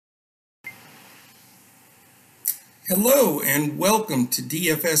Hello and welcome to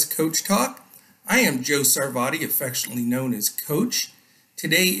DFS Coach Talk. I am Joe Sarvati, affectionately known as Coach.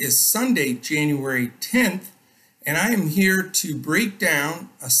 Today is Sunday, January 10th, and I am here to break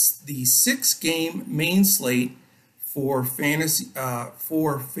down the 6-game main slate for FanDuel,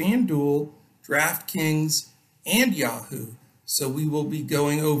 DraftKings, and Yahoo. So we will be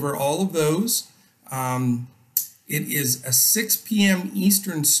going over all of those. It is a 6 p.m.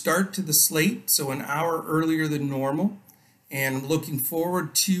 Eastern start to the slate, so an hour earlier than normal. And I'm looking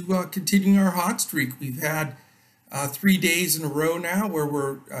forward to continuing our hot streak. We've had 3 days in a row now where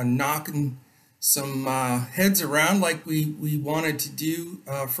we're knocking some heads around like we wanted to do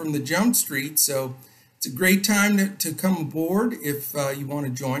from the jump street. So it's a great time to come aboard if you want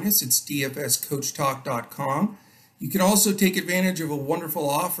to join us. It's dfscoachtalk.com. You can also take advantage of a wonderful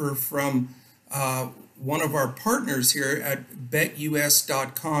offer from one of our partners here at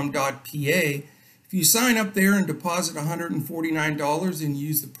betus.com.pa. If you sign up there and deposit $149 and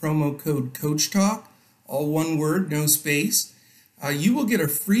use the promo code CoachTalk, all one word, no space, you will get a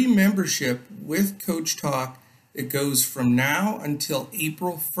free membership with Coach Talk that goes from now until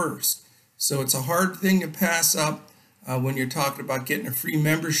April 1st. So it's a hard thing to pass up when you're talking about getting a free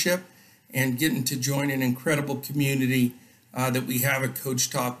membership and getting to join an incredible community that we have at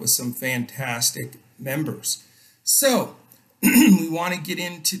Coach Talk with some fantastic members. So we want to get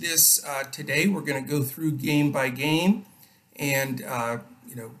into this today. We're going to go through game by game and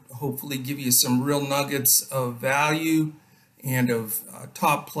hopefully give you some real nuggets of value and of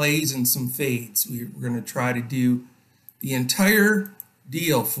top plays and some fades. We're going to try to do the entire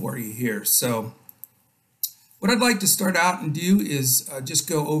deal for you here. So what I'd like to start out and do is just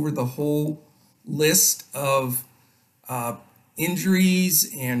go over the whole list of injuries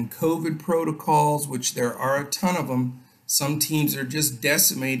and COVID protocols, which there are a ton of them. Some teams are just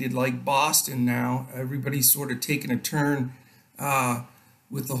decimated, like Boston now. Everybody's sort of taking a turn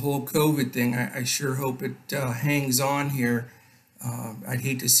with the whole COVID thing. I sure hope it hangs on here. I'd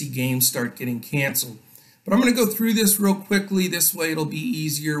hate to see games start getting canceled. But I'm going to go through this real quickly. This way it'll be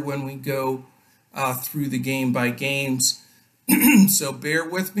easier when we go through the game by games. So bear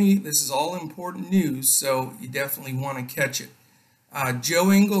with me. This is all important news, so you definitely want to catch it.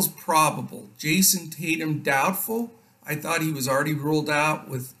 Joe Ingles probable. Jason Tatum doubtful. I thought he was already ruled out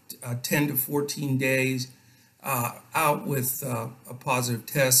with 10 to 14 days out with a positive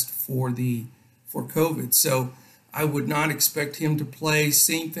test for COVID. So I would not expect him to play.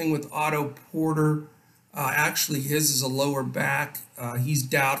 Same thing with Otto Porter. Actually, his is a lower back. He's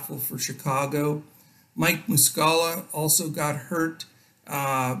doubtful for Chicago. Mike Muscala also got hurt,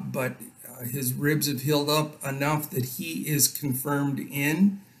 but his ribs have healed up enough that he is confirmed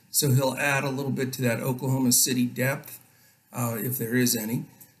in. So he'll add a little bit to that Oklahoma City depth, if there is any.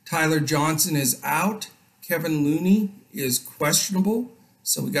 Tyler Johnson is out. Kevin Looney is questionable.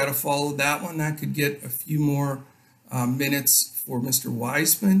 So we got to follow that one. That could get a few more minutes for Mr.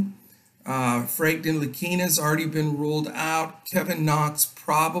 Weissman. Frank Ntilikina's already been ruled out. Kevin Knox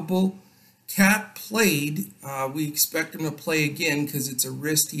probable. Cat played. We expect him to play again because it's a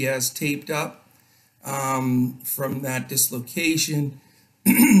wrist he has taped up from that dislocation.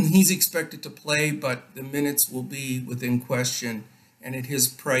 He's expected to play, but the minutes will be within question. And at his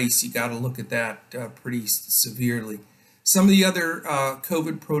price, you got to look at that pretty severely. Some of the other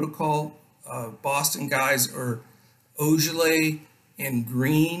COVID protocol Boston guys are Ogilvy and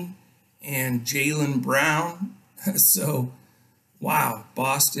Green and Jaylen Brown. So, wow,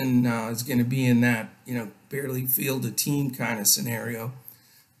 Boston is going to be in that, barely field a team kind of scenario.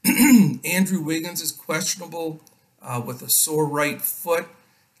 Andrew Wiggins is questionable with a sore right foot.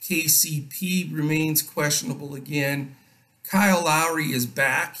 KCP remains questionable again. Kyle Lowry is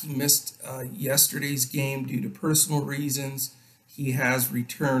back. He missed yesterday's game due to personal reasons. He has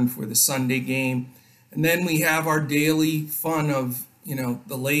returned for the Sunday game. And then we have our daily fun of,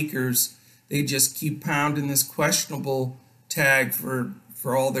 the Lakers. They just keep pounding this questionable tag for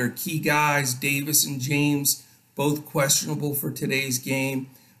all their key guys. Davis and James, both questionable for today's game.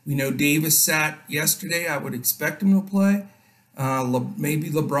 We know Davis sat yesterday. I would expect him to play. Maybe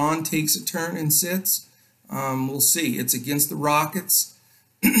LeBron takes a turn and sits. We'll see. It's against the Rockets.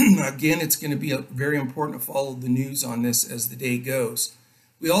 Again, it's going to be very important to follow the news on this as the day goes.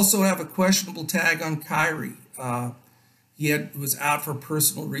 We also have a questionable tag on Kyrie. He was out for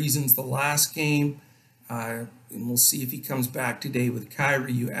personal reasons the last game. And we'll see if he comes back today with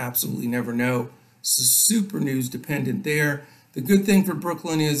Kyrie. You absolutely never know. So super news dependent there. The good thing for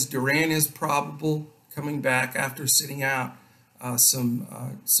Brooklyn is Durant is probable coming back after sitting out some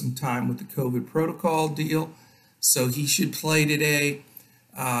time with the COVID protocol deal. So he should play today.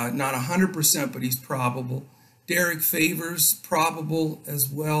 Not 100%, but he's probable. Derek Favors probable as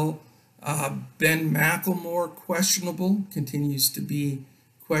well. Ben McLemore questionable, continues to be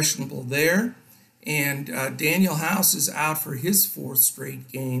questionable there. And Daniel House is out for his fourth straight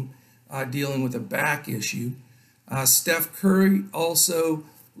game, dealing with a back issue. Steph Curry also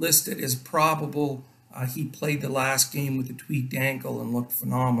listed as probable. He played the last game with a tweaked ankle and looked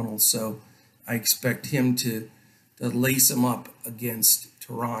phenomenal, so I expect him to lace him up against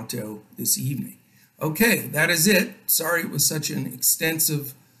Toronto this evening. Okay, that is it. Sorry it was such an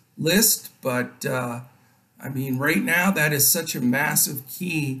extensive list, but I mean, right now that is such a massive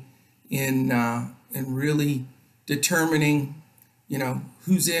key in really determining,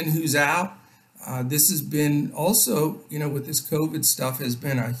 who's in, who's out. This has been also, with this COVID stuff, has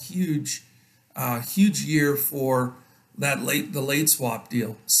been a huge year for the late swap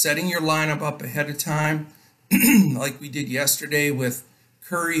deal. Setting your lineup up ahead of time, like we did yesterday with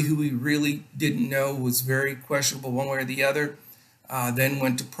Curry, who we really didn't know was very questionable one way or the other, then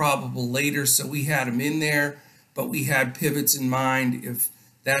went to probable later, so we had him in there, but we had pivots in mind if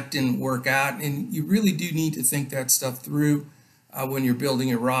that didn't work out, and you really do need to think that stuff through when you're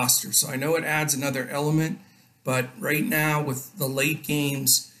building a roster. So I know it adds another element, but right now with the late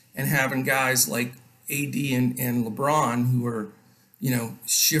games and having guys like AD and LeBron who are,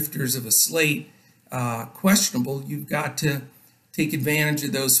 shifters of a slate, questionable, you've got to take advantage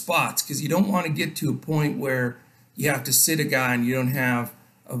of those spots because you don't want to get to a point where you have to sit a guy and you don't have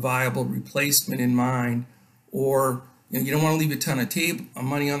a viable replacement in mind, or you don't want to leave a ton of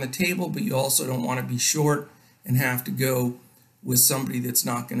money on the table, but you also don't want to be short and have to go with somebody that's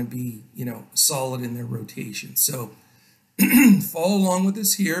not going to be, solid in their rotation. So follow along with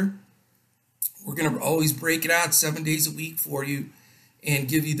us here. We're going to always break it out 7 days a week for you and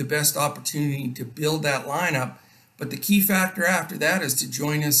give you the best opportunity to build that lineup. But the key factor after that is to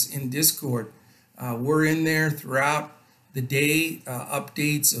join us in Discord. We're in there throughout the day,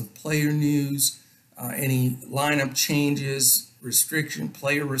 updates of player news, any lineup changes,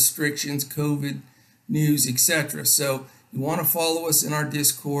 player restrictions, COVID news, etc. So you want to follow us in our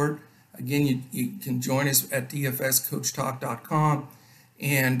Discord. Again, you can join us at dfscoachtalk.com,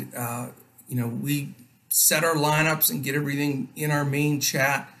 and we set our lineups and get everything in our main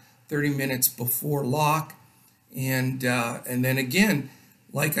chat 30 minutes before lock. And then again,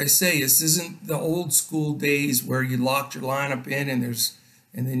 like I say, this isn't the old school days where you locked your lineup in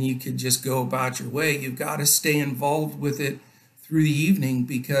and then you could just go about your way. You've got to stay involved with it through the evening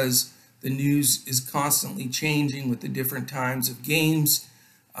because the news is constantly changing with the different times of games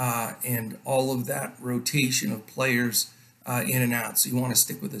and all of that rotation of players in and out. So you want to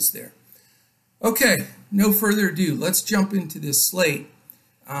stick with us there. Okay, no further ado. Let's jump into this slate.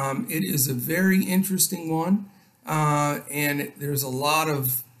 It is a very interesting one, and there's a lot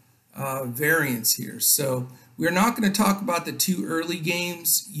of variance here. So we're not going to talk about the two early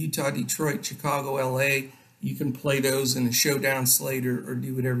games, Utah, Detroit, Chicago, LA. You can play those in a showdown slate or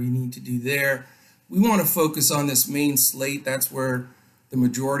do whatever you need to do there. We want to focus on this main slate. That's where the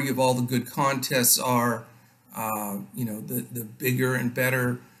majority of all the good contests are, the bigger and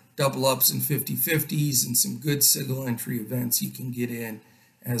better double ups and 50-50s and some good single entry events you can get in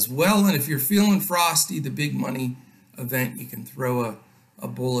as well. And if you're feeling frosty, the big money event, you can throw a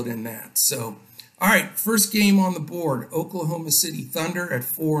bullet in that. So, all right, first game on the board, Oklahoma City Thunder at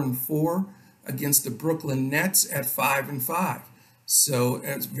 4-4 against the Brooklyn Nets at 5-5. So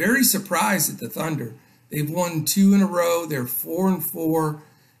I was very surprised at the Thunder. They've won 2 in a row. They're 4-4,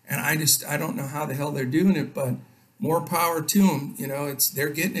 and I don't know how the hell they're doing it, but more power to them. They're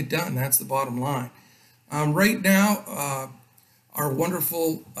getting it done. That's the bottom line. Right now, our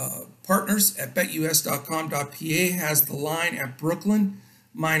wonderful partners at betus.com.pa has the line at Brooklyn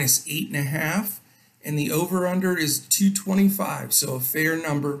minus 8.5, and the over/under is 225. So a fair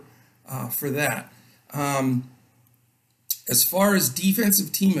number for that. As far as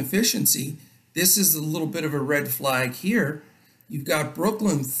defensive team efficiency, this is a little bit of a red flag here. You've got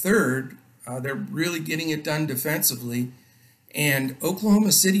Brooklyn third. They're really getting it done defensively. And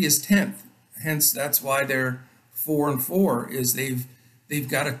Oklahoma City is 10th. Hence, that's why they're 4-4, is they've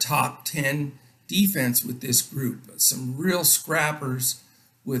got a top 10 defense with this group. Some real scrappers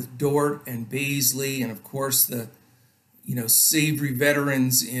with Dort and Baisley, and of course the savory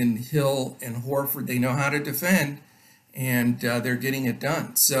veterans in Hill and Horford. They know how to defend, and they're getting it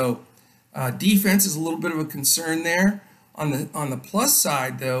done. So defense is a little bit of a concern there. On the plus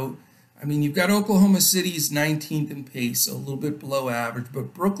side, though, I mean, you've got Oklahoma City's 19th in pace, so a little bit below average,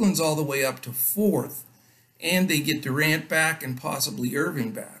 but Brooklyn's all the way up to 4th, and they get Durant back and possibly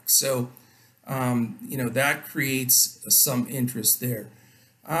Irving back. So, that creates some interest there.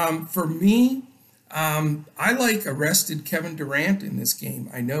 For me, I like arrested Kevin Durant in this game.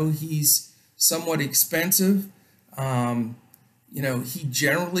 I know he's somewhat expensive. Um, he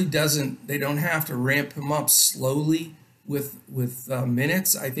generally doesn't. They don't have to ramp him up slowly with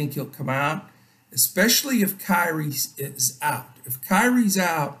minutes. I think he'll come out, especially if Kyrie is out. If Kyrie's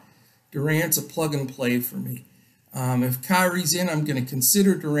out, Durant's a plug and play for me. If Kyrie's in, I'm going to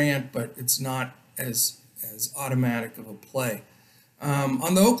consider Durant, but it's not as automatic of a play.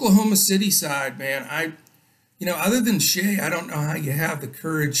 On the Oklahoma City side, man, other than Shea, I don't know how you have the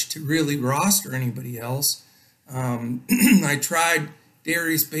courage to really roster anybody else. I tried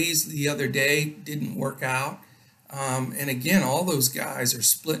Darius Baisley the other day, didn't work out. And again, all those guys are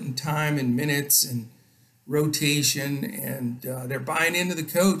splitting time and minutes and rotation, and they're buying into the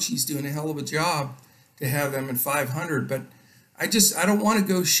coach. He's doing a hell of a job to have them in 500. But I don't want to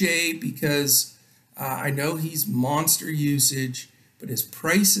go Shea because I know he's monster usage, but his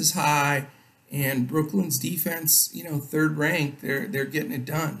price is high, and Brooklyn's defense, third ranked, they're getting it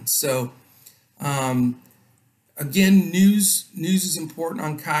done. So again, news is important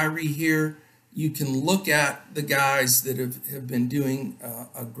on Kyrie here. You can look at the guys that have been doing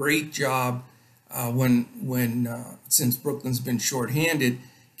a great job since Brooklyn's been shorthanded.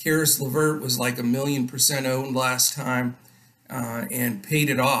 Karis LeVert was like 1,000,000% owned last time and paid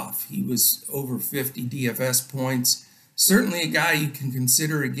it off. He was over 50 DFS points. Certainly a guy you can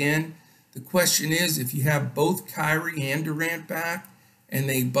consider again. The question is, if you have both Kyrie and Durant back and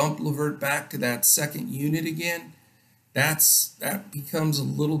they bump LeVert back to that second unit again, that becomes a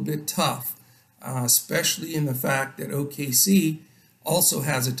little bit tough, especially in the fact that OKC also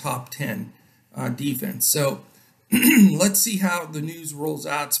has a top 10 defense. So let's see how the news rolls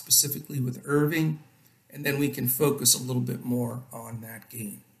out specifically with Irving, and then we can focus a little bit more on that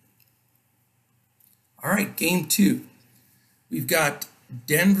game. All right, game 2. We've got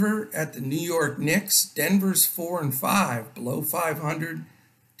Denver at the New York Knicks. Denver's 4-5, below 500.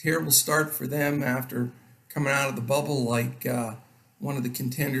 Terrible start for them after coming out of the bubble like one of the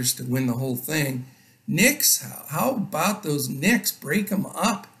contenders to win the whole thing. Knicks, how about those Knicks? Break them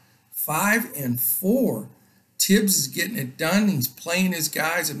up, 5-4. Tibbs is getting it done. He's playing his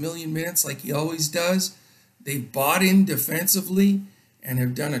guys 1,000,000 minutes like he always does. They've bought in defensively and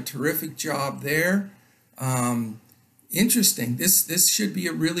have done a terrific job there. Interesting. This should be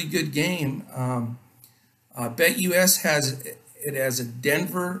a really good game. BetUS has it as a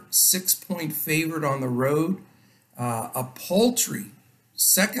Denver 6-point favorite on the road. A paltry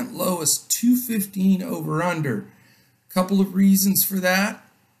second lowest 215 over under. Couple of reasons for that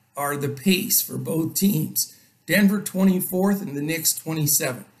are the pace for both teams. Denver 24th and the Knicks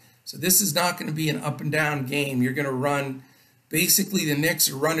 27th. So this is not going to be an up and down game. You're going to run, basically the Knicks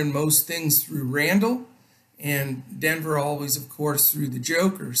are running most things through Randall, and Denver always, of course, through the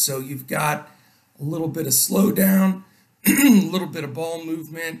Joker. So you've got a little bit of slowdown, a little bit of ball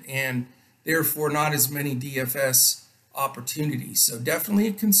movement, and therefore not as many DFS opportunities. So definitely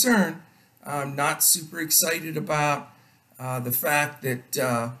a concern. I'm not super excited about the fact that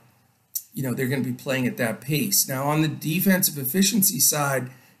they're going to be playing at that pace. Now on the defensive efficiency side,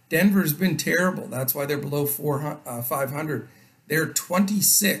 Denver's been terrible. That's why they're below 500. They're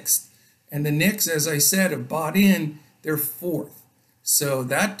 26th. And the Knicks, as I said, have bought in. They're 4th. So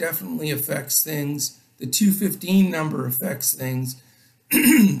that definitely affects things. The 215 number affects things.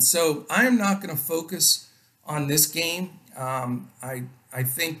 So I am not going to focus on this game. I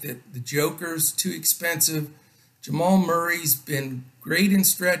think that the Joker's too expensive. Jamal Murray's been great in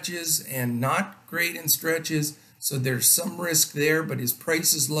stretches and not great in stretches. So there's some risk there, but his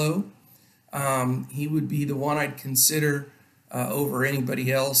price is low. He would be the one I'd consider over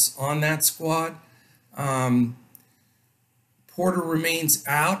anybody else on that squad. Porter remains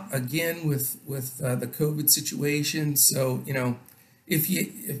out again with the COVID situation. So, if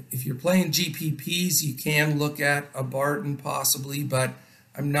you're playing GPPs, you can look at a Barton possibly, but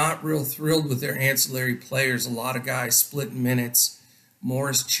I'm not real thrilled with their ancillary players. A lot of guys splitting minutes.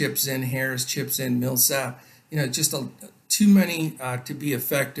 Morris chips in, Harris chips in, Millsap. Just too many to be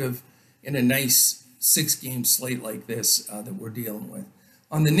effective in a nice 6-game slate like this that we're dealing with.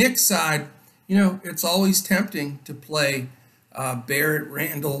 On the Knicks side, it's always tempting to play Barrett,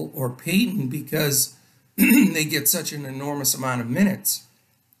 Randall, or Payton because they get such an enormous amount of minutes.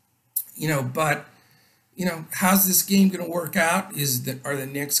 But how's this game going to work out? Are the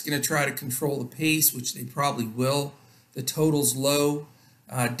Knicks going to try to control the pace, which they probably will? The total's low.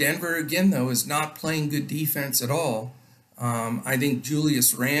 Denver, again, though, is not playing good defense at all. I think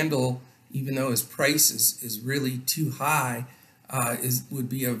Julius Randle, even though his price is really too high, would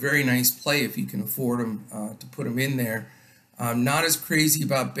be a very nice play if you can afford him to put him in there. Not as crazy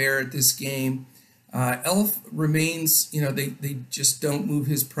about Barrett this game. Elf remains, they just don't move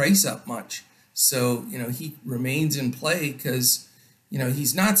his price up much. So, he remains in play because,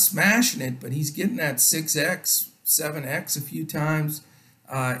 he's not smashing it, but he's getting that 6X, 7X a few times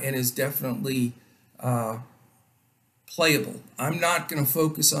and is definitely playable. I'm not going to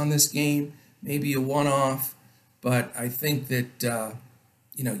focus on this game, maybe a one-off, but I think that,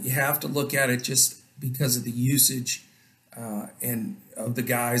 you have to look at it just because of the usage and of the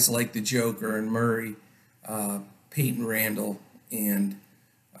guys like the Joker and Murray, Peyton Randall, and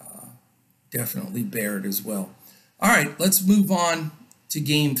definitely Barrett as well. All right, let's move on to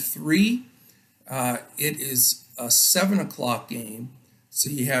game 3. It is a 7 o'clock game. So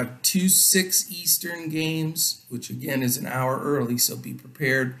you have 2 6 Eastern games, which again is an hour early, so be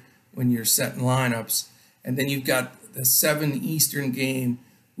prepared when you're setting lineups. And then you've got the 7 Eastern game,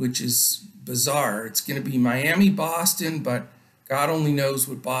 which is bizarre. It's going to be Miami-Boston, but God only knows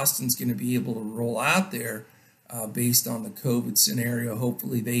what Boston's going to be able to roll out there based on the COVID scenario.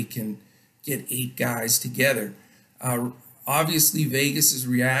 Hopefully they can get 8 guys together. Obviously, Vegas has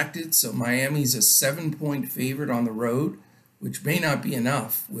reacted, so Miami's a 7-point favorite on the road, which may not be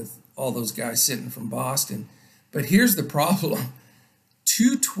enough with all those guys sitting from Boston. But here's the problem.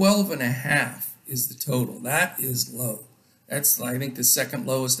 212.5 is the total. That is low. That's, I think, the second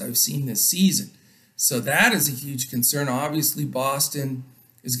lowest I've seen this season. So that is a huge concern. Obviously, Boston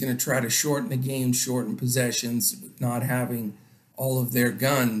is going to try to shorten the game, shorten possessions, not having all of their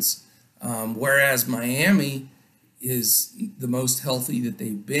guns, whereas Miami is the most healthy that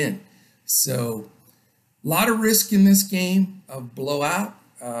they've been. So a lot of risk in this game of blowout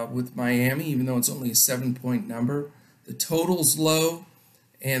with Miami, even though it's only a 7-point number. The total's low,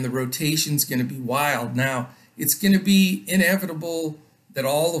 and the rotation's going to be wild. Now, it's going to be inevitable that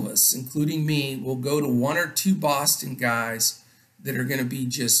all of us, including me, will go to 1 or 2 Boston guys that are going to be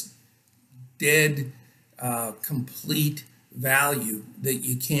just dead, complete value that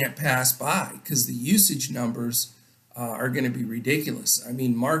you can't pass by because the usage numbers are going to be ridiculous. I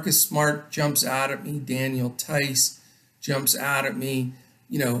mean, Marcus Smart jumps out at me. Daniel Tice jumps out at me.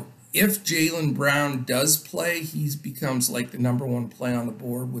 If Jaylen Brown does play, he becomes like the number 1 play on the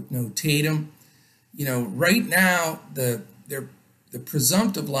board with no Tatum. Right now, the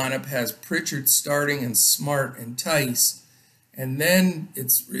presumptive lineup has Pritchard starting and Smart and Tice, and then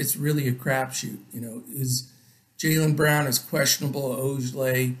it's really a crapshoot. Is Jaylen Brown is questionable,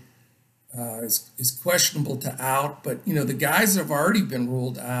 Ojeleye is questionable to out, but the guys that have already been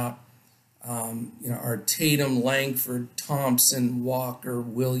ruled out, are Tatum, Langford, Thompson, Walker,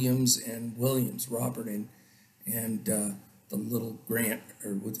 Williams, Robert, and the little Grant,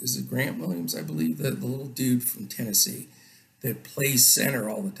 or is it Grant Williams? I believe the little dude from Tennessee that plays center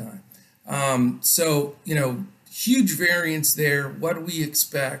all the time. So huge variance there. What do we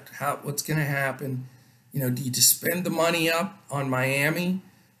expect? What's going to happen? Do you just spend the money up on Miami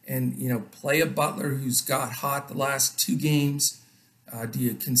and play a Butler who's got hot the last 2 games? Do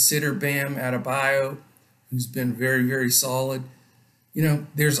you consider Bam Adebayo, who's been very, very solid?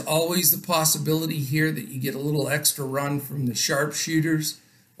 There's always the possibility here that you get a little extra run from the sharpshooters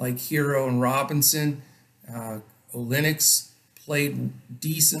like Hero and Robinson. Olynyk played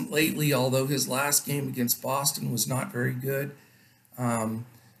decent lately, although his last game against Boston was not very good.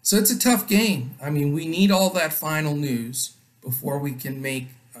 So it's a tough game. I mean, we need all that final news before we can make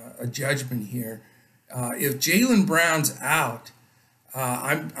a judgment here. If Jaylen Brown's out,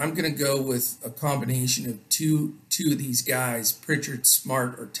 I'm going to go with a combination of two of these guys, Pritchard,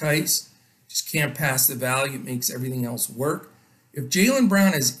 Smart, or Tice. Just can't pass the value. It makes everything else work. If Jaylen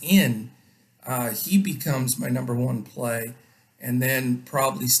Brown is in, he becomes my number 1 play, and then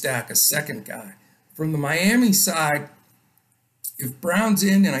probably stack a second guy. From the Miami side, if Brown's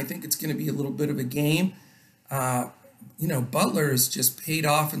in, and I think it's going to be a little bit of a game, Butler has just paid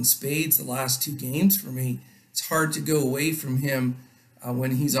off in spades the last 2 games for me. It's hard to go away from him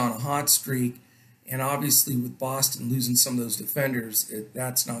when he's on a hot streak. And obviously with Boston losing some of those defenders,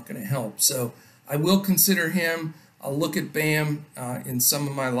 that's not going to help. So I will consider him. I'll look at Bam in some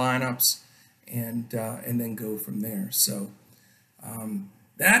of my lineups and then go from there. So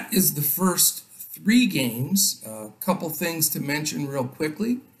that is the first 3 games. A couple things to mention real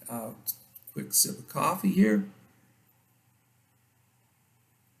quickly. Quick sip of coffee here.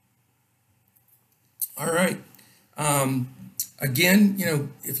 All right. Again,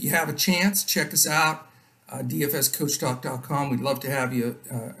 if you have a chance, check us out, dfscoachtalk.com. We'd love to have you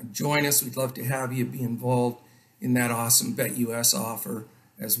join us. We'd love to have you be involved in that awesome BetUS offer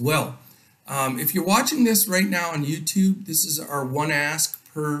as well. If you're watching this right now on YouTube, this is our one ask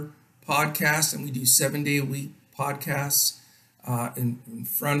per podcast, and we do 7-day-a-week podcasts in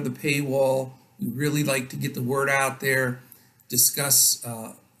front of the paywall We really like to get the word out there, discuss,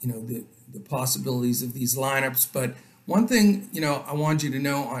 the possibilities of these lineups. But one thing, I want you to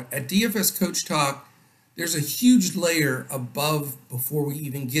know at DFS Coach Talk, there's a huge layer above before we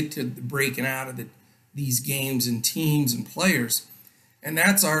even get to the breaking out of these games and teams and players. And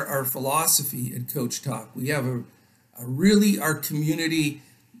that's our philosophy at Coach Talk. We have our community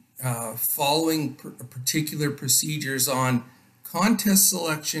following particular procedures on contest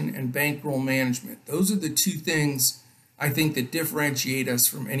selection and bankroll management. Those are the two things I think that differentiate us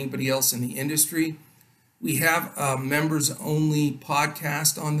from anybody else in the industry. We have a members only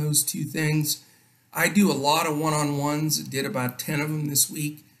podcast on those two things. I do a lot of one-on-ones. I did about 10 of them this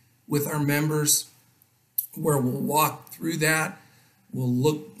week with our members, where we'll walk through that. We'll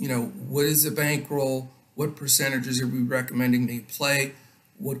look, what is a bankroll? What percentages are we recommending they play?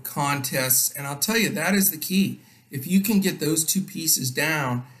 What contests? And I'll tell you, that is the key. If you can get those two pieces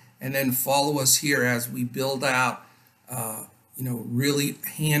down and then follow us here as we build out, really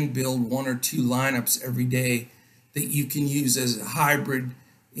hand build one or two lineups every day that you can use as a hybrid,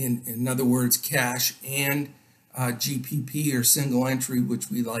 in other words, cash and GPP or single entry, which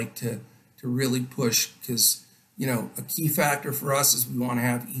we like to really push, because, a key factor for us is we want to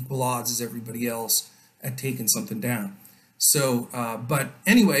have equal odds as everybody else at taking something down. So, but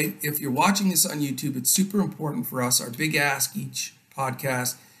anyway, if you're watching this on YouTube, it's super important for us. Our big ask each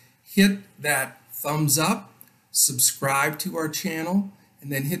podcast, hit that thumbs up, subscribe to our channel,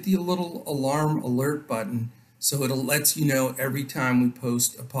 and then hit the little alarm alert button so it'll let you know every time we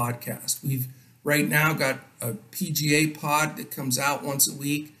post a podcast. We've right now got a PGA pod that comes out once a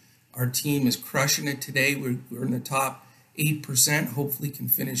week. Our team is crushing it today. We're in the top 8%. Hopefully can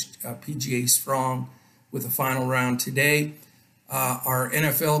finish PGA strong with a final round today. Our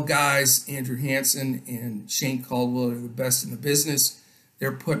NFL guys, Andrew Hansen and Shane Caldwell, are the best in the business.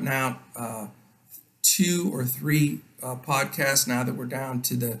 They're putting out 2 or 3 podcasts now that we're down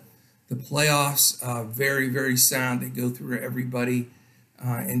to the playoffs. Very, very sound. They go through everybody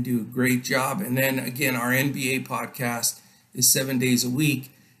and do a great job. And then again, our NBA podcast is 7 days a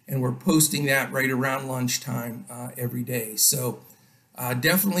week, and we're posting that right around lunchtime every day. So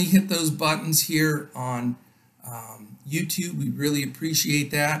definitely hit those buttons here on YouTube. We really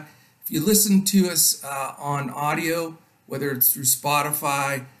appreciate that. If you listen to us on audio, whether it's through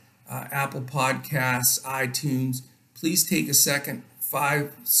Spotify, Apple Podcasts, iTunes, please take a second,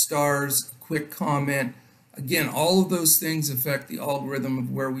 5 stars, a quick comment. Again, all of those things affect the algorithm of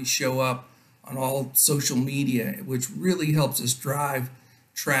where we show up on all social media, which really helps us drive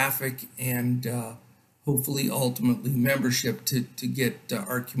traffic and hopefully ultimately membership to get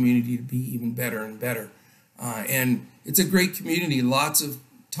our community to be even better and better. And it's a great community, lots of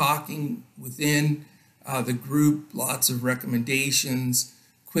talking within the group, lots of recommendations,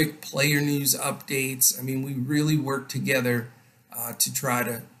 quick player news updates. I mean, we really work together to try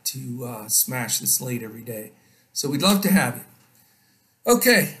to smash the slate every day. So we'd love to have you.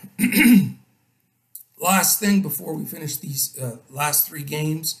 Okay, last thing before we finish these last 3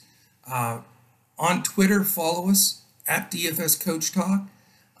 games. On Twitter, follow us at DFS Coach Talk.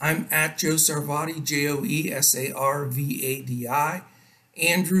 I'm at Joe Sarvadi, JoeSarvadi.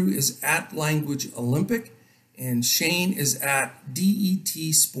 Andrew is at Language Olympic, and Shane is at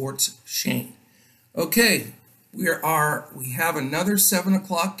DET Sports Shane. Okay, we have another 7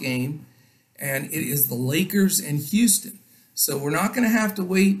 o'clock game, and it is the Lakers and Houston. So we're not going to have to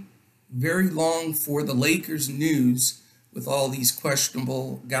wait very long for the Lakers news, with all these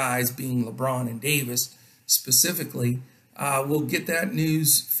questionable guys being LeBron and Davis specifically. We'll get that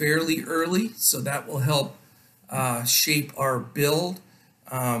news fairly early, so that will help shape our build.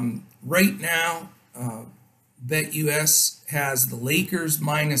 Right now, BetUS has the Lakers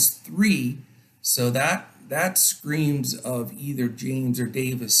 -3, so that screams of either James or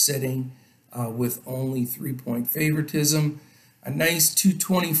Davis sitting with only 3-point favoritism. A nice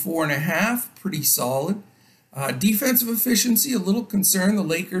 224.5, pretty solid. Defensive efficiency, a little concern. The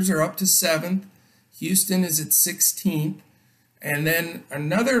Lakers are up to 7th. Houston is at 16th. And then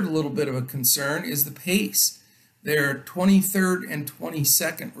another little bit of a concern is the pace. They're 23rd and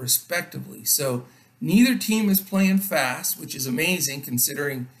 22nd, respectively. So neither team is playing fast, which is amazing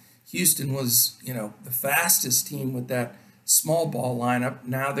considering Houston was, the fastest team with that small ball lineup.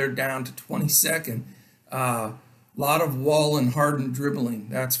 Now they're down to 22nd. A lot of Wall and Harden dribbling,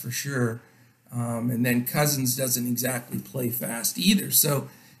 that's for sure. And then Cousins doesn't exactly play fast either. So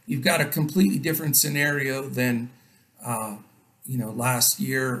you've got a completely different scenario than, last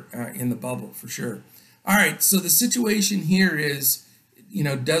year in the bubble for sure. All right, so the situation here is,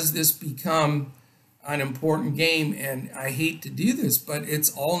 does this become an important game. And I hate to do this, but it's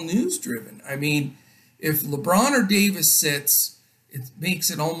all news driven. I mean, if LeBron or Davis sits, it makes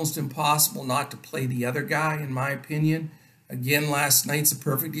it almost impossible not to play the other guy, in my opinion. Again, last night's a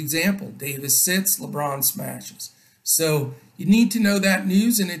perfect example. Davis sits, LeBron smashes. So you need to know that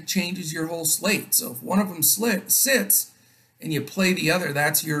news, and it changes your whole slate. So if one of them sits and you play the other,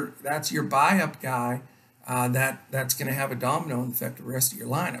 that's your buy-up guy. That's going to have a domino effect the rest of your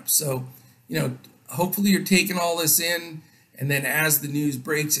lineup. So, hopefully you're taking all this in, and then as the news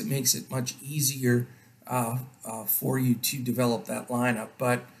breaks, it makes it much easier for you to develop that lineup.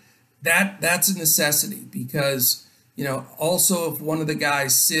 But that's a necessity because, also if one of the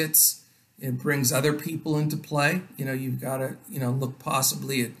guys sits, it brings other people into play. You've got to, look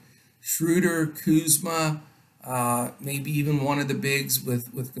possibly at Schroeder, Kuzma, maybe even one of the bigs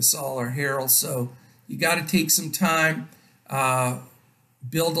with Gasol or Harrell. So you got to take some time,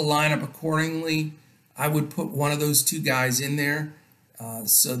 build a lineup accordingly. I would put one of those two guys in there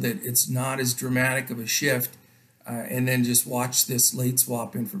so that it's not as dramatic of a shift, and then just watch this late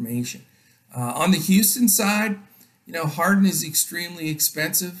swap information. On the Houston side, Harden is extremely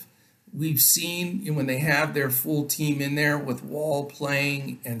expensive. We've seen when they have their full team in there with Wall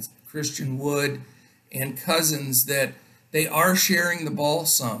playing and Christian Wood and Cousins that they are sharing the ball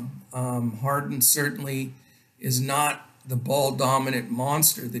some. Harden certainly is not the ball dominant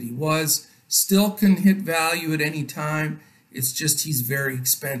monster that he was. Still can hit value at any time. It's just he's very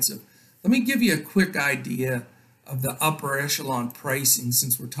expensive. Let me give you a quick idea of the upper echelon pricing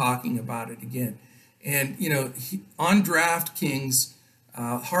since we're talking about it again. And, on DraftKings,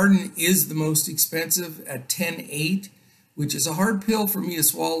 Harden is the most expensive at 10.8, which is a hard pill for me to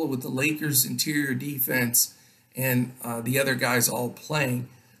swallow with the Lakers' interior defense and the other guys all playing.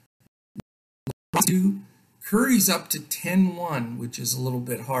 Curry's up to 10.1, which is a little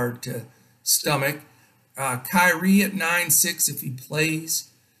bit hard to stomach. Kyrie at 9.6 if he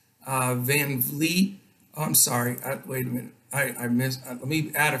plays. Van Vliet. Oh, I'm sorry. Wait a minute. I missed. Let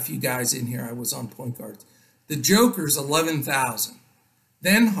me add a few guys in here. I was on point guards. The Joker's 11,000.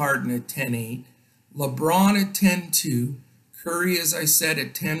 Then Harden at 10.8. LeBron at 10.2. Curry, as I said,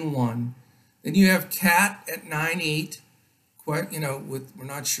 at 10.1. Then you have Cat at 9.8. Quite, we're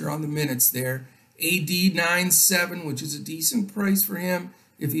not sure on the minutes there. AD 9.7, which is a decent price for him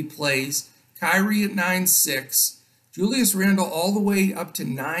if he plays. Kyrie at 9.6. Julius Randle all the way up to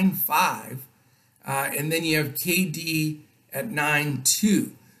 9.5. And then you have KD at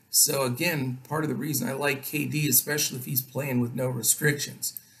 9.2. So again, part of the reason I like KD, especially if he's playing with no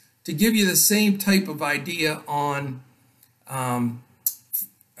restrictions. To give you the same type of idea on FanDuel,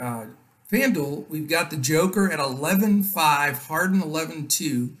 we've got the Joker at 11.5, Harden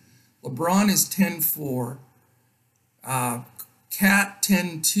 11.2, LeBron is 10.4, Cat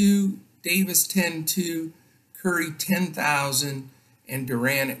 10.2, Davis 10.2, Curry 10,000, and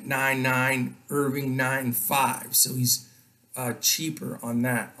Durant at 9.9, Irving 9.5. So he's cheaper on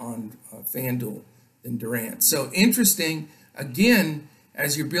that on FanDuel than Durant. So interesting. Again,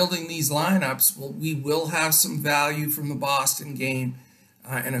 as you're building these lineups, we will have some value from the Boston game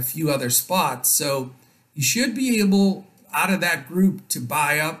and a few other spots. So you should be able, out of that group, to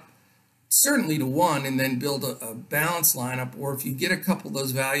buy up certainly to one and then build a balanced lineup. Or if you get a couple of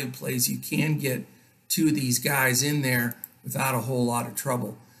those value plays, you can get two of these guys in there without a whole lot of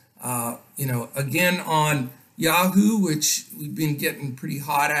trouble. Again, on Yahoo, which we've been getting pretty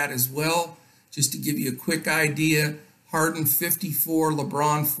hot at as well, just to give you a quick idea, Harden 54,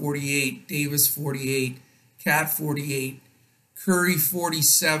 LeBron 48, Davis 48, Cat 48, Curry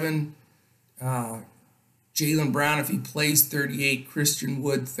 47, Jaylen Brown, if he plays, 38, Christian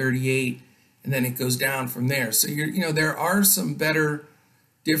Wood 38, and then it goes down from there. So there are some better,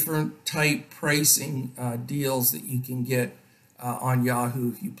 different type pricing deals that you can get on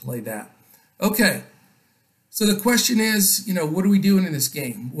Yahoo if you play that. Okay. So the question is, what are we doing in this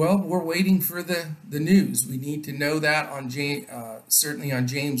game? Well, we're waiting for the news. We need to know that on certainly on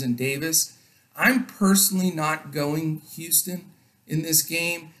James and Davis. I'm personally not going Houston in this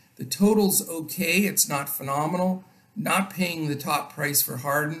game. The total's okay. It's not phenomenal. Not paying the top price for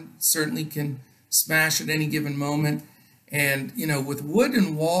Harden. Certainly can smash at any given moment. And, with Wood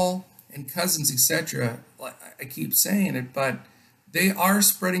and Wall and Cousins, etc., I keep saying it, but they are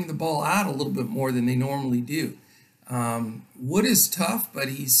spreading the ball out a little bit more than they normally do. Wood is tough, but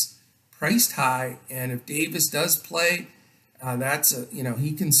he's priced high, and if Davis does play,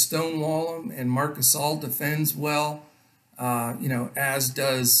 he can stonewall him, and Marc Gasol defends well, as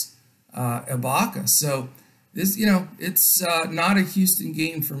does Ibaka. So this, it's not a Houston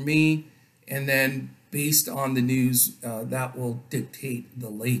game for me, and then based on the news, that will dictate the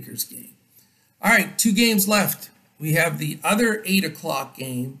Lakers game. All right, 2 games left. We have the other 8 o'clock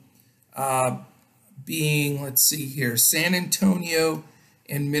game being, let's see here, San Antonio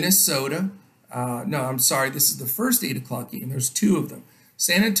and Minnesota. No, I'm sorry, this is the first 8 o'clock game. There's 2 of them.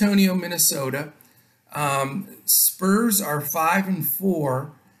 San Antonio, Minnesota. Spurs are 5-4,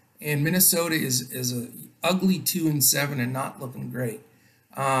 and Minnesota is a ugly 2-7 and not looking great.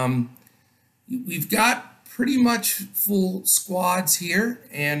 We've got pretty much full squads here,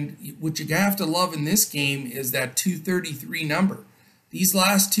 and what you have to love in this game is that 233 number. These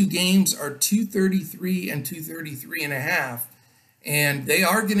last 2 games are 233 and 233.5, and they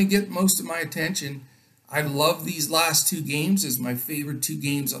are going to get most of my attention. I love these last 2 games as my favorite 2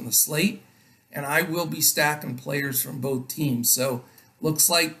 games on the slate, and I will be stacking players from both teams. So looks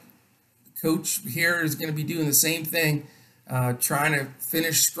like the coach here is going to be doing the same thing, trying to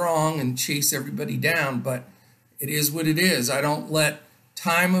finish strong and chase everybody down, but it is what it is. I don't let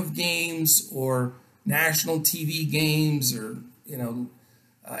time of games or national TV games or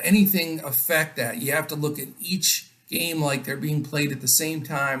anything affect that. You have to look at each game like they're being played at the same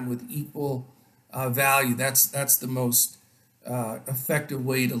time with equal value. That's the most effective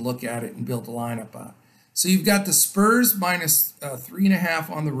way to look at it and build a lineup on. So you've got the Spurs minus 3.5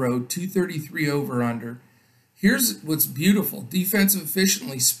 on the road, 233 over under. Here's what's beautiful: defensive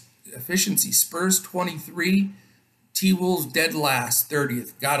efficiency. Spurs 23, T-Wolves dead last,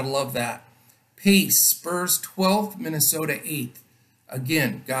 30th. Gotta love that. Pace, Spurs 12th, Minnesota 8th.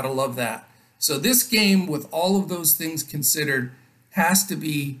 Again, gotta love that. So this game, with all of those things considered, has to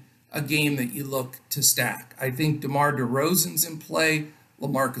be a game that you look to stack. I think DeMar DeRozan's in play.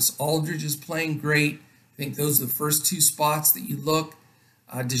 LaMarcus Aldridge is playing great. I think those are the first 2 spots that you look.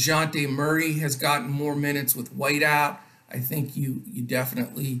 DeJounte Murray has gotten more minutes with White out. I think you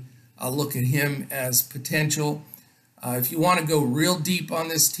definitely look at him as potential. If you want to go real deep on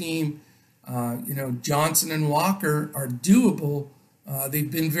this team, Johnson and Walker are doable. They've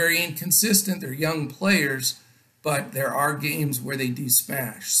been very inconsistent. They're young players, but there are games where they do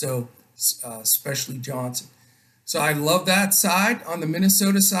smash. So especially Johnson. So I love that side. On the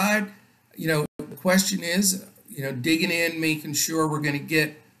Minnesota side, the question is, digging in, making sure we're going to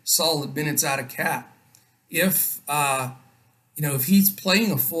get solid minutes out of Cat. If he's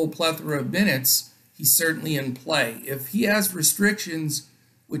playing a full plethora of minutes, he's certainly in play. If he has restrictions,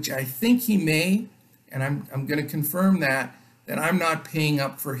 which I think he may, and I'm going to confirm that, then I'm not paying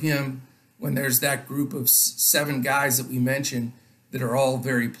up for him when there's that group of 7 guys that we mentioned that are all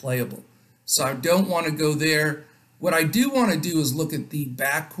very playable. So I don't want to go there. What I do want to do is look at the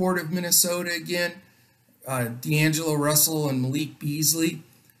backcourt of Minnesota again. D'Angelo Russell and Malik Beasley.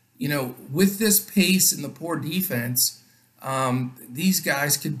 With this pace and the poor defense, these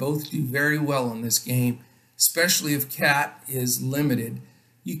guys could both do very well in this game, especially if Cat is limited.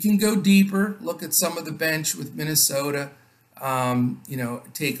 You can go deeper, look at some of the bench with Minnesota,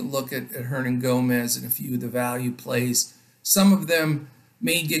 take a look at Hernan Gomez and a few of the value plays. Some of them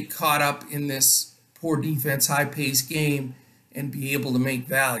may get caught up in this poor defense, high-paced game and be able to make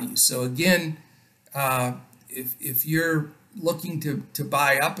value. So again, if you're looking to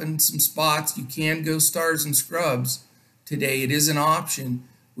buy up in some spots, you can go stars and scrubs today. It is an option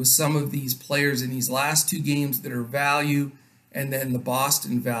with some of these players in these last 2 games that are value, and then the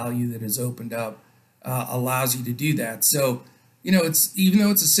Boston value that has opened up allows you to do that. So, it's even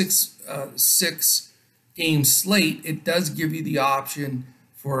though it's a 6 game slate, it does give you the option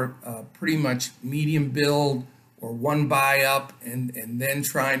for pretty much medium build or 1 buy up and then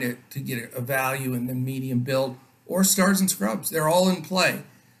trying to get a value and then medium build, or stars and scrubs. They're all in play,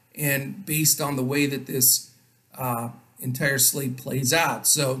 and based on the way that this entire slate plays out.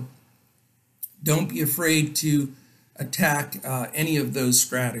 So don't be afraid to attack any of those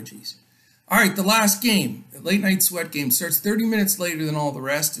strategies. All right, the last game, the late night sweat game, starts 30 minutes later than all the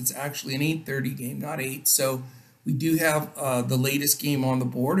rest. It's actually an 8:30 game, not 8. So we do have the latest game on the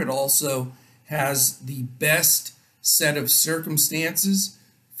board. It also has the best set of circumstances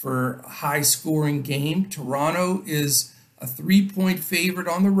for a high-scoring game. Toronto is a 3-point favorite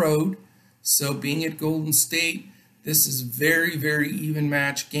on the road. So being at Golden State, this is a very, very even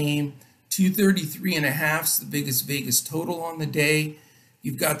match game. 233.5 is the biggest Vegas total on the day.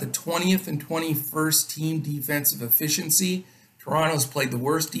 You've got the 20th and 21st team defensive efficiency. Toronto's played the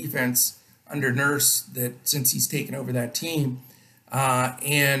worst defense under Nurse since he's taken over that team.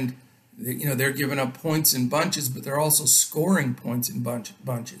 And they're giving up points in bunches, but they're also scoring points in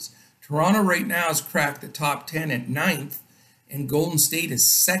bunches. Toronto right now has cracked the top 10 at 9th, and Golden State is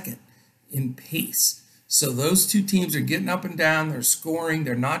 2nd in pace. So those 2 teams are getting up and down. They're scoring.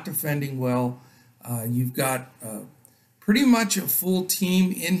 They're not defending well. You've got pretty much a full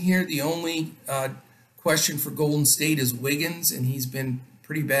team in here. The only question for Golden State is Wiggins, and he's been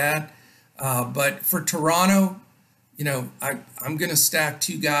pretty bad. But for Toronto, I'm going to stack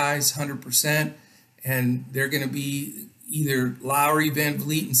two guys 100%, and they're going to be either Lowry, Van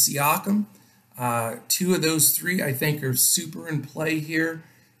Vliet, and Siakam. Two of those three, I think, are super in play here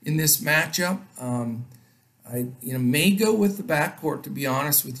in this matchup. I may go with the backcourt, to be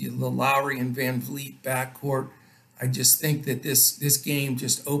honest with you, the Lowry and Van Vliet backcourt. I just think that this game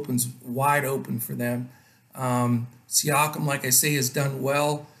just opens wide open for them. Siakam, like I say, has done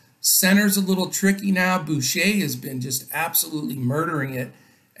well. Center's a little tricky now. Boucher has been just absolutely murdering it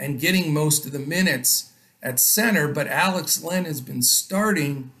and getting most of the minutes at center, but Alex Len has been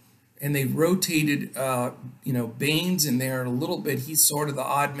starting, and they rotated, Baines in there a little bit. He's sort of the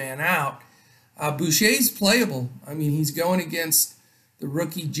odd man out. Boucher's playable. I mean, he's going against the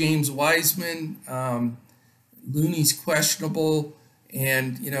rookie James Wiseman. Looney's questionable,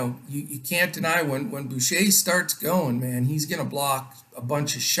 and you can't deny when Boucher starts going, man, he's going to block a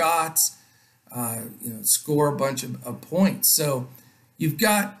bunch of shots, score a bunch of points. So you've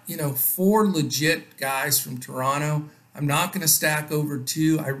got four legit guys from Toronto. I'm not going to stack over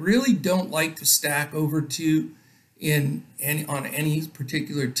two. I really don't like to stack over two on any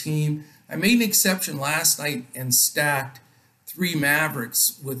particular team. I made an exception last night and stacked three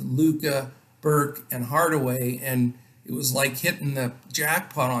Mavericks with Luka, Burke, and Hardaway, and it was like hitting the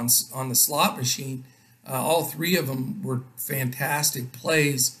jackpot on the slot machine. All three of them were fantastic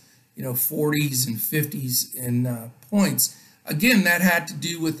plays, 40s and 50s in points. Again, that had to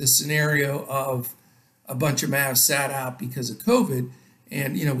do with the scenario of a bunch of Mavs sat out because of COVID,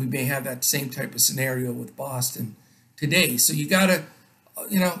 and we may have that same type of scenario with Boston today. So you got to,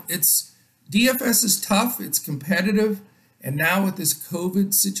 it's DFS is tough, it's competitive, and now with this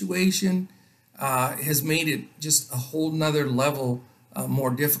COVID situation, has made it just a whole nother level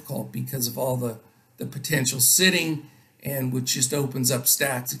more difficult because of all the potential sitting, and which just opens up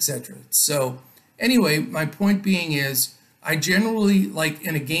stacks, etc. So anyway, my point being is, I generally like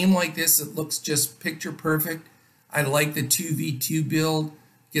in a game like this that looks just picture perfect, I like the 2v2 build,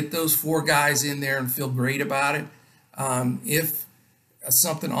 get those four guys in there and feel great about it. If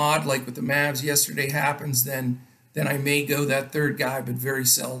something odd like with the Mavs yesterday happens, then I may go that third guy, but very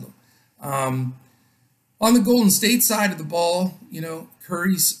seldom. On the Golden State side of the ball,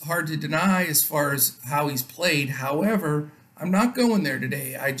 Curry's hard to deny as far as how he's played. However, I'm not going there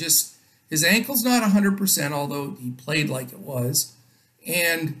today. His ankle's not 100%, although he played like it was.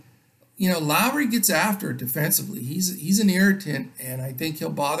 And, Lowry gets after it defensively. He's an irritant, and I think he'll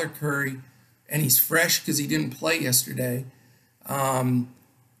bother Curry, and he's fresh because he didn't play yesterday. That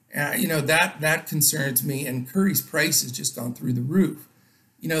concerns me, and Curry's price has just gone through the roof.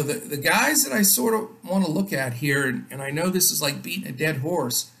 The guys that I sort of want to look at here, and I know this is like beating a dead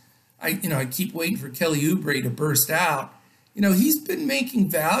horse. I keep waiting for Kelly Oubre to burst out. He's been making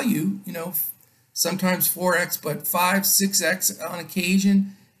value, sometimes 4x, but 5, 6x on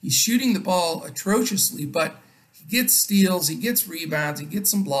occasion. He's shooting the ball atrociously, but he gets steals, he gets rebounds, he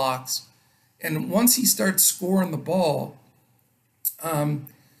gets some blocks. And once he starts scoring the ball,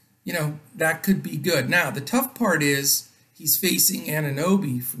 that could be good. Now, the tough part is he's facing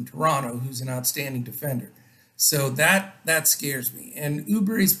Anunoby from Toronto, who's an outstanding defender. So that scares me. And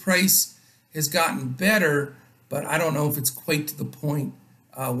Oubre's price has gotten better, but I don't know if it's quite to the point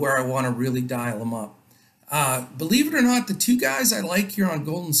where I want to really dial him up. Believe it or not, the two guys I like here on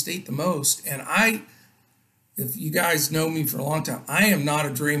Golden State the most, and if you guys know me for a long time, I am not a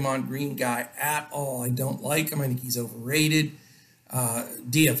Draymond Green guy at all. I don't like him. I think he's overrated.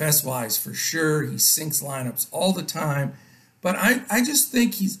 DFS-wise, for sure. He sinks lineups all the time. But I just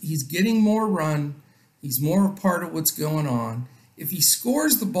think he's getting more run. He's more a part of what's going on. If he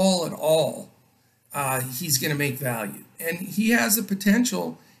scores the ball at all, he's going to make value. And he has the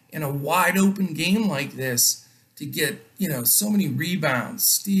potential in a wide open game like this to get, so many rebounds,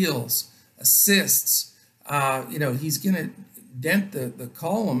 steals, assists. He's going to dent the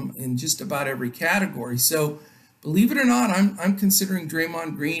column in just about every category. So believe it or not, I'm considering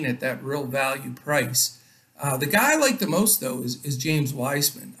Draymond Green at that real value price. The guy I like the most, though, is James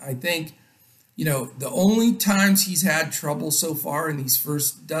Wiseman. I think, the only times he's had trouble so far in these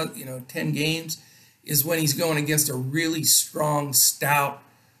first, 10 games is when he's going against a really strong, stout,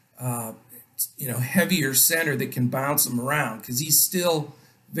 heavier center that can bounce him around, because he's still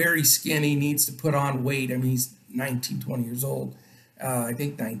very skinny, needs to put on weight. I mean, he's 19, 20 years old. I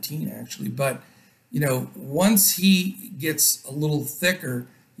think 19, actually. But, once he gets a little thicker,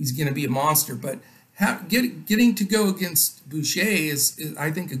 he's going to be a monster. But getting to go against Boucher is,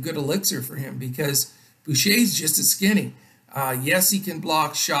 I think, a good elixir for him, because Boucher's just as skinny. Yes, he can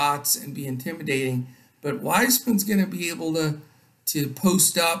block shots and be intimidating, but Weissman's going to be able to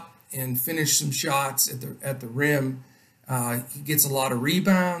post up and finish some shots at the rim. He gets a lot of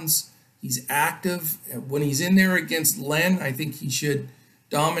rebounds. He's active. When he's in there against Len, I think he should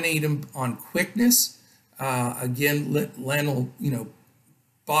dominate him on quickness. Again, Len will,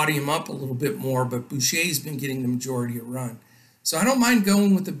 body him up a little bit more, but Boucher's been getting the majority of run. So I don't mind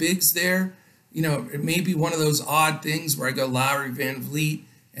going with the bigs there. It may be one of those odd things where I go Lowry, Van Vliet,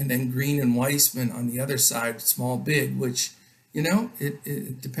 and then Green and Weissman on the other side, small big, which,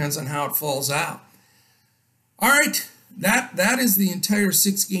 it depends on how it falls out. All right, that is the entire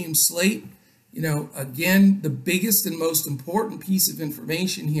 6-game slate. Again, the biggest and most important piece of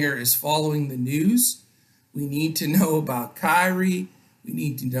information here is following the news. We need to know about Kyrie. We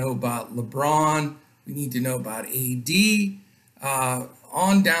need to know about LeBron. We need to know about AD.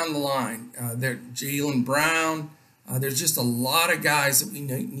 On down the line, Jaylen Brown. There's just a lot of guys that we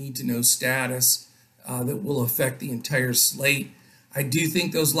need to know status that will affect the entire slate. I do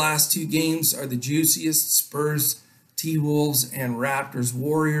think those last 2 games are the juiciest: Spurs, T-Wolves, and Raptors,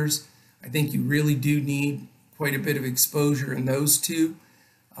 Warriors. I think you really do need quite a bit of exposure in those 2.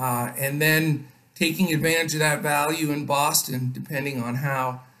 And then taking advantage of that value in Boston, depending on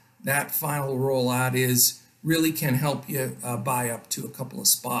how that final rollout is, really can help you buy up to a couple of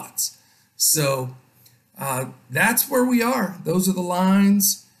spots. So that's where we are. Those are the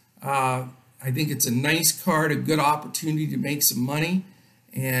lines. I think it's a nice card, a good opportunity to make some money.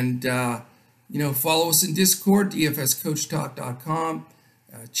 And, follow us in Discord, dfscoachtalk.com.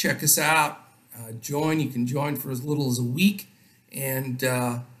 Check us out. You can join for as little as a week. And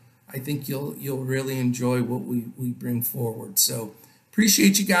I think you'll really enjoy what we bring forward. So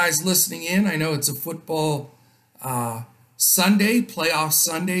appreciate you guys listening in. I know it's a football Sunday, playoff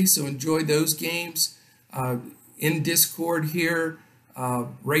Sunday, so enjoy those games. In Discord here,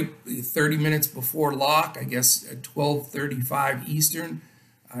 right 30 minutes before lock, I guess at 12:35 Eastern.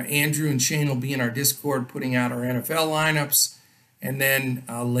 Andrew and Shane will be in our Discord putting out our NFL lineups. And then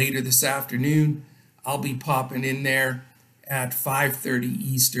later this afternoon, I'll be popping in there at 5:30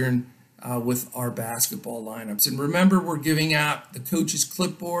 Eastern with our basketball lineups. And remember, we're giving out the coach's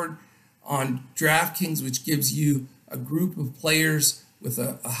clipboard on DraftKings, which gives you a group of players with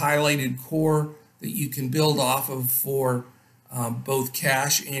a highlighted core that you can build off of for both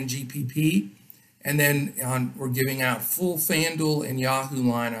cash and GPP. And then we're giving out full FanDuel and Yahoo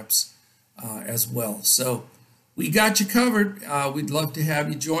lineups as well. So we got you covered. We'd love to have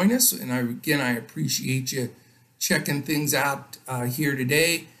you join us. And I appreciate you checking things out here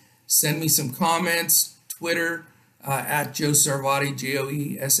today. Send me some comments, Twitter, at Joe Sarvadi,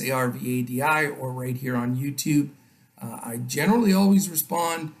 JoeSarvadi, or right here on YouTube. I generally always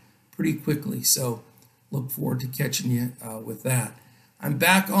respond pretty quickly, so look forward to catching you with that. I'm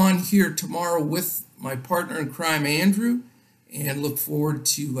back on here tomorrow with my partner in crime, Andrew, and look forward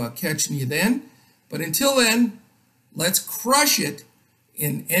to catching you then. But until then, let's crush it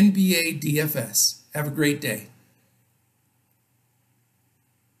in NBA DFS. Have a great day.